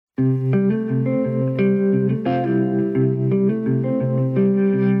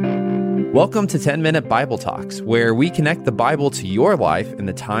Welcome to 10-Minute Bible Talks, where we connect the Bible to your life in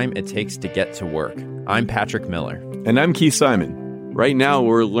the time it takes to get to work. I'm Patrick Miller. And I'm Keith Simon. Right now,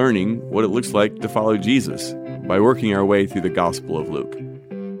 we're learning what it looks like to follow Jesus by working our way through the Gospel of Luke.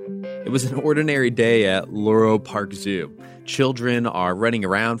 It was an ordinary day at Loro Park Zoo. Children are running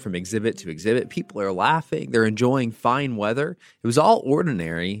around from exhibit to exhibit. People are laughing. They're enjoying fine weather. It was all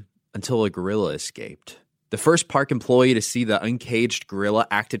ordinary until a gorilla escaped. The first park employee to see the uncaged gorilla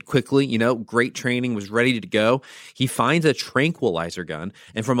acted quickly. Great training, was ready to go. He finds a tranquilizer gun,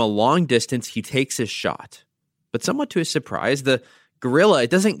 and from a long distance, he takes his shot. But somewhat to his surprise, the gorilla, it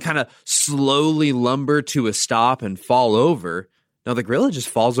doesn't kind of slowly lumber to a stop and fall over. No, the gorilla just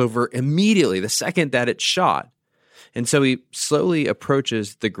falls over immediately the second that it's shot. And so he slowly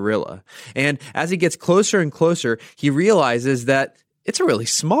approaches the gorilla. And as he gets closer and closer, he realizes that it's a really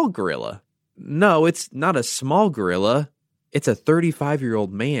small gorilla. No, it's not a small gorilla. It's a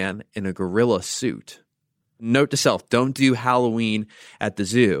 35-year-old man in a gorilla suit. Note to self, don't do Halloween at the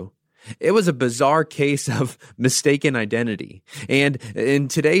zoo. It was a bizarre case of mistaken identity. And in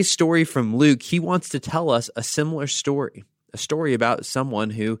today's story from Luke, he wants to tell us a similar story. A story about someone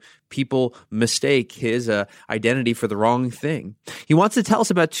who people mistake his identity for the wrong thing. He wants to tell us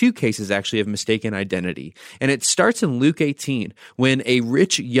about two cases, actually, of mistaken identity. And it starts in Luke 18, when a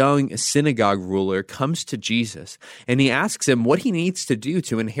rich young synagogue ruler comes to Jesus, and he asks him what he needs to do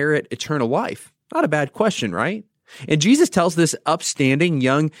to inherit eternal life. Not a bad question, right? And Jesus tells this upstanding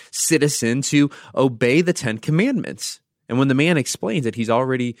young citizen to obey the 10 Commandments. And when the man explains that he's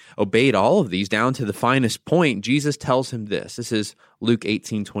already obeyed all of these down to the finest point, Jesus tells him this. This is Luke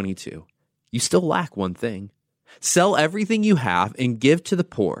 18:22. You still lack one thing. Sell everything you have and give to the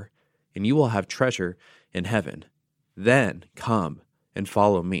poor, and you will have treasure in heaven. Then come and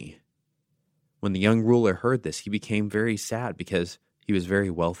follow me. When the young ruler heard this, he became very sad because he was very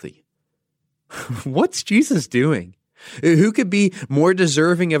wealthy. What's Jesus doing? Who could be more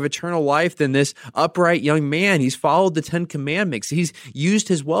deserving of eternal life than this upright young man? He's followed the 10 Commandments. He's used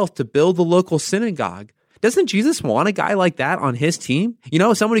his wealth to build the local synagogue. Doesn't Jesus want a guy like that on his team?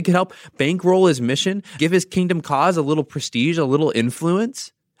 Someone who could help bankroll his mission, give his kingdom cause a little prestige, a little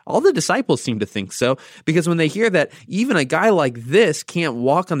influence. All the disciples seem to think so, because when they hear that even a guy like this can't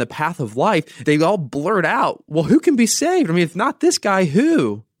walk on the path of life, they all blurt out, well, who can be saved? If not this guy,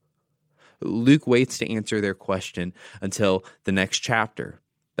 who? Luke waits to answer their question until the next chapter.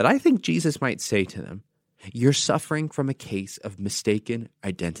 But I think Jesus might say to them, you're suffering from a case of mistaken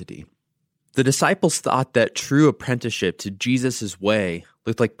identity. The disciples thought that true apprenticeship to Jesus' way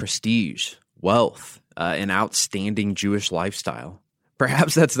looked like prestige, wealth, an outstanding Jewish lifestyle.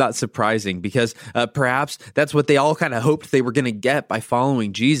 Perhaps that's not surprising because perhaps that's what they all kind of hoped they were going to get by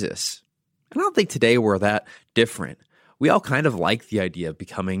following Jesus. I don't think today we're that different. We all kind of like the idea of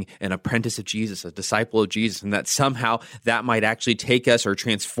becoming an apprentice of Jesus, a disciple of Jesus, and that somehow that might actually take us or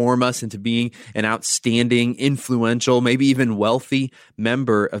transform us into being an outstanding, influential, maybe even wealthy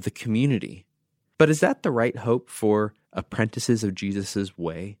member of the community. But is that the right hope for apprentices of Jesus'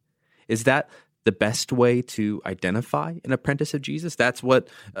 way? Is that the best way to identify an apprentice of Jesus? That's what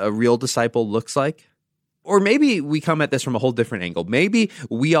a real disciple looks like? Or maybe we come at this from a whole different angle. Maybe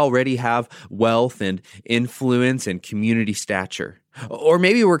we already have wealth and influence and community stature. Or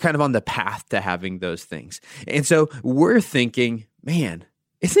maybe we're kind of on the path to having those things. And so we're thinking, man,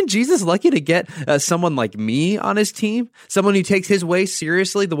 isn't Jesus lucky to get someone like me on his team? Someone who takes his way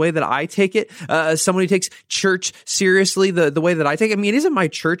seriously the way that I take it? Someone who takes church seriously the way that I take it? Isn't my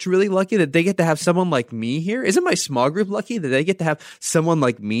church really lucky that they get to have someone like me here? Isn't my small group lucky that they get to have someone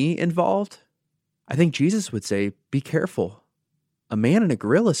like me involved? I think Jesus would say, be careful. A man in a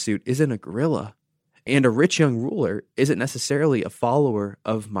gorilla suit isn't a gorilla, and a rich young ruler isn't necessarily a follower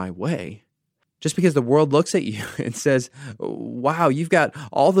of my way. Just because the world looks at you and says, wow, you've got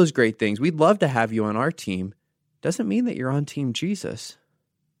all those great things, we'd love to have you on our team, doesn't mean that you're on Team Jesus.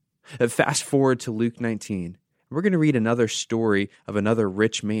 Fast forward to Luke 19. We're going to read another story of another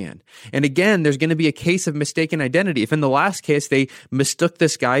rich man. And again, there's going to be a case of mistaken identity. If in the last case, they mistook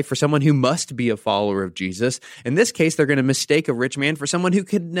this guy for someone who must be a follower of Jesus, in this case, they're going to mistake a rich man for someone who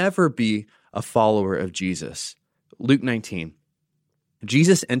could never be a follower of Jesus. Luke 19.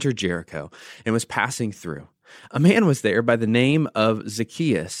 Jesus entered Jericho and was passing through. A man was there by the name of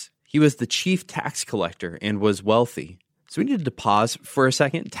Zacchaeus. He was the chief tax collector and was wealthy. So we needed to pause for a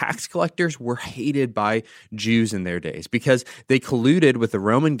second. Tax collectors were hated by Jews in their days because they colluded with the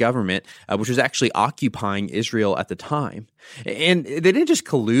Roman government, which was actually occupying Israel at the time. And they didn't just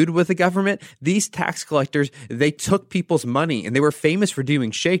collude with the government. These tax collectors, they took people's money, and they were famous for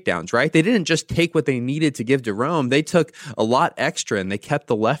doing shakedowns, right? They didn't just take what they needed to give to Rome. They took a lot extra, and they kept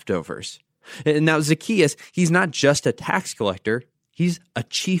the leftovers. And now Zacchaeus, he's not just a tax collector. He's a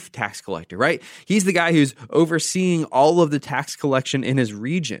chief tax collector, right? He's the guy who's overseeing all of the tax collection in his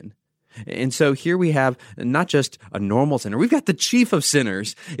region. And so here we have not just a normal sinner. We've got the chief of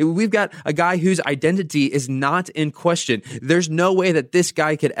sinners. We've got a guy whose identity is not in question. There's no way that this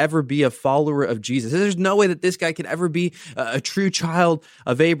guy could ever be a follower of Jesus. There's no way that this guy could ever be a true child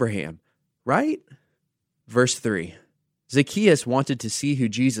of Abraham, right? Verse 3, Zacchaeus wanted to see who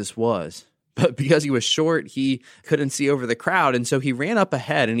Jesus was. But because he was short, he couldn't see over the crowd. And so he ran up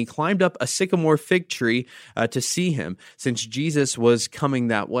ahead and he climbed up a sycamore fig tree to see him, since Jesus was coming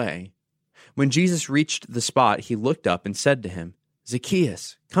that way. When Jesus reached the spot, he looked up and said to him,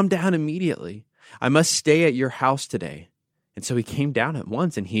 Zacchaeus, come down immediately. I must stay at your house today. And so he came down at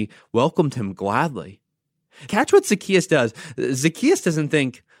once and he welcomed him gladly. Catch what Zacchaeus does. Zacchaeus doesn't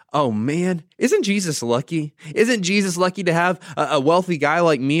think, oh man, isn't Jesus lucky? Isn't Jesus lucky to have a wealthy guy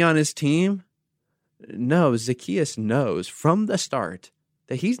like me on his team? No, Zacchaeus knows from the start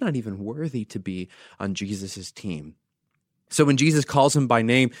that he's not even worthy to be on Jesus' team. So when Jesus calls him by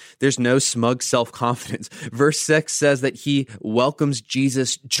name, there's no smug self-confidence. Verse 6 says that he welcomes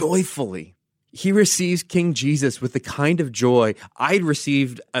Jesus joyfully. He receives King Jesus with the kind of joy I'd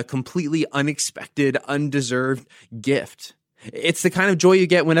received a completely unexpected, undeserved gift. It's the kind of joy you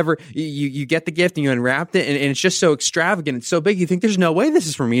get whenever you get the gift and you unwrapped it, and it's just so extravagant, it's so big, you think there's no way this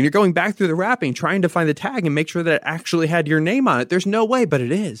is for me, and you're going back through the wrapping, trying to find the tag and make sure that it actually had your name on it. There's no way, but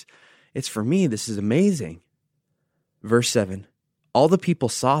it is. It's for me. This is amazing. Verse 7, all the people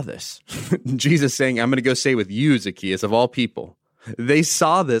saw this. Jesus saying, I'm going to go stay with you, Zacchaeus, of all people. They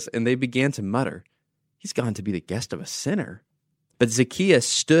saw this and they began to mutter, he's gone to be the guest of a sinner. But Zacchaeus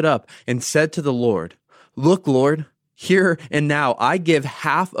stood up and said to the Lord, look, Lord, here and now I give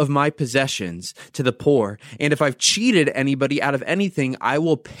half of my possessions to the poor, and if I've cheated anybody out of anything, I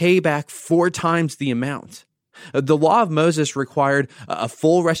will pay back 4 times the amount. The law of Moses required a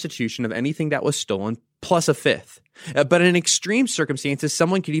full restitution of anything that was stolen, plus a fifth. But in extreme circumstances,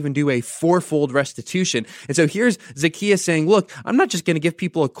 someone could even do a 4-fold restitution. And so here's Zacchaeus saying, look, I'm not just going to give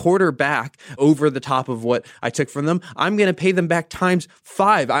people a quarter back over the top of what I took from them. I'm going to pay them back times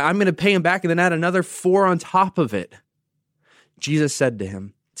 5. I'm going to pay them back and then add another 4 on top of it. Jesus said to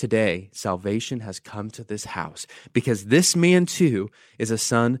him, today salvation has come to this house, because this man too is a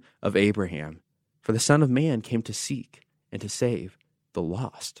son of Abraham. For the Son of Man came to seek and to save the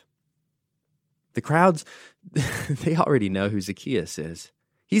lost. The crowds, they already know who Zacchaeus is.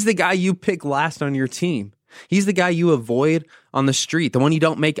 He's the guy you pick last on your team. He's the guy you avoid on the street, the one you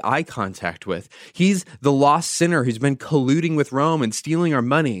don't make eye contact with. He's the lost sinner who's been colluding with Rome and stealing our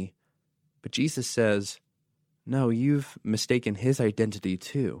money. But Jesus says, no, you've mistaken his identity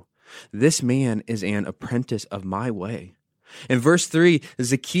too. This man is an apprentice of my way. In verse 3,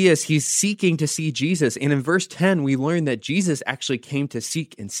 Zacchaeus, he's seeking to see Jesus. And in verse 10, we learn that Jesus actually came to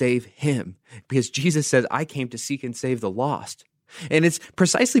seek and save him, because Jesus says, I came to seek and save the lost. And it's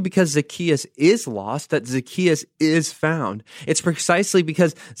precisely because Zacchaeus is lost that Zacchaeus is found. It's precisely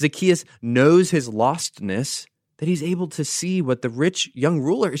because Zacchaeus knows his lostness that he's able to see what the rich young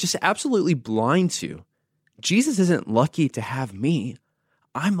ruler is just absolutely blind to. Jesus isn't lucky to have me.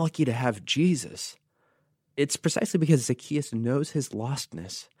 I'm lucky to have Jesus. It's precisely because Zacchaeus knows his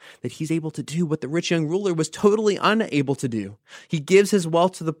lostness that he's able to do what the rich young ruler was totally unable to do. He gives his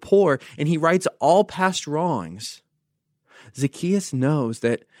wealth to the poor and he rights all past wrongs. Zacchaeus knows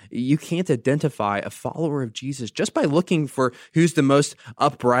that you can't identify a follower of Jesus just by looking for who's the most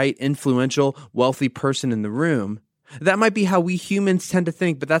upright, influential, wealthy person in the room. That might be how we humans tend to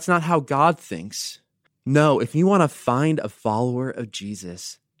think, but that's not how God thinks. No, if you want to find a follower of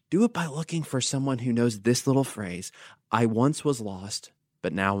Jesus, do it by looking for someone who knows this little phrase, I once was lost,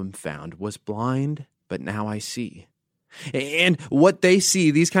 but now am found, was blind, but now I see. And what they see,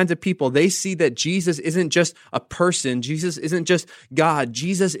 these kinds of people, they see that Jesus isn't just a person. Jesus isn't just God.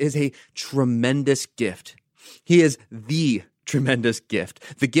 Jesus is a tremendous gift. He is the tremendous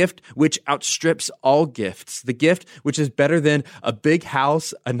gift, the gift which outstrips all gifts, the gift which is better than a big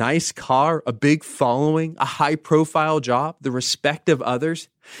house, a nice car, a big following, a high-profile job, the respect of others.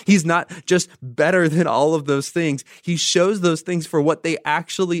 He's not just better than all of those things. He shows those things for what they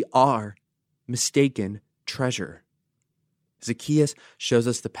actually are, mistaken treasure. Zacchaeus shows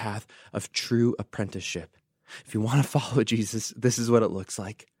us the path of true apprenticeship. If you want to follow Jesus, this is what it looks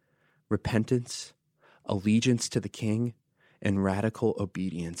like: repentance, allegiance to the King, and radical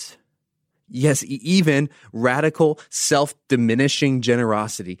obedience. Yes, even radical, self-diminishing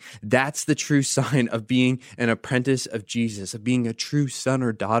generosity. That's the true sign of being an apprentice of Jesus, of being a true son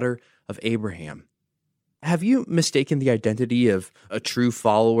or daughter of Abraham. Have you mistaken the identity of a true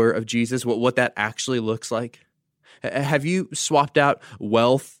follower of Jesus, what that actually looks like? Have you swapped out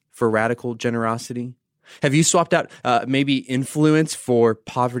wealth for radical generosity? Have you swapped out maybe influence for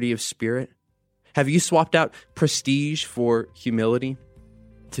poverty of spirit? Have you swapped out prestige for humility?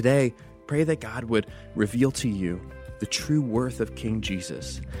 Today, pray that God would reveal to you the true worth of King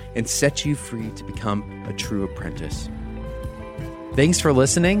Jesus and set you free to become a true apprentice. Thanks for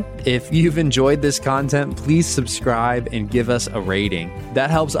listening. If you've enjoyed this content, please subscribe and give us a rating. That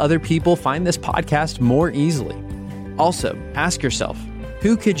helps other people find this podcast more easily. Also, ask yourself,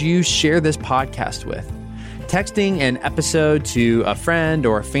 who could you share this podcast with? Texting an episode to a friend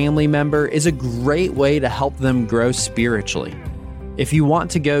or a family member is a great way to help them grow spiritually. If you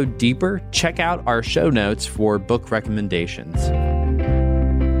want to go deeper, check out our show notes for book recommendations.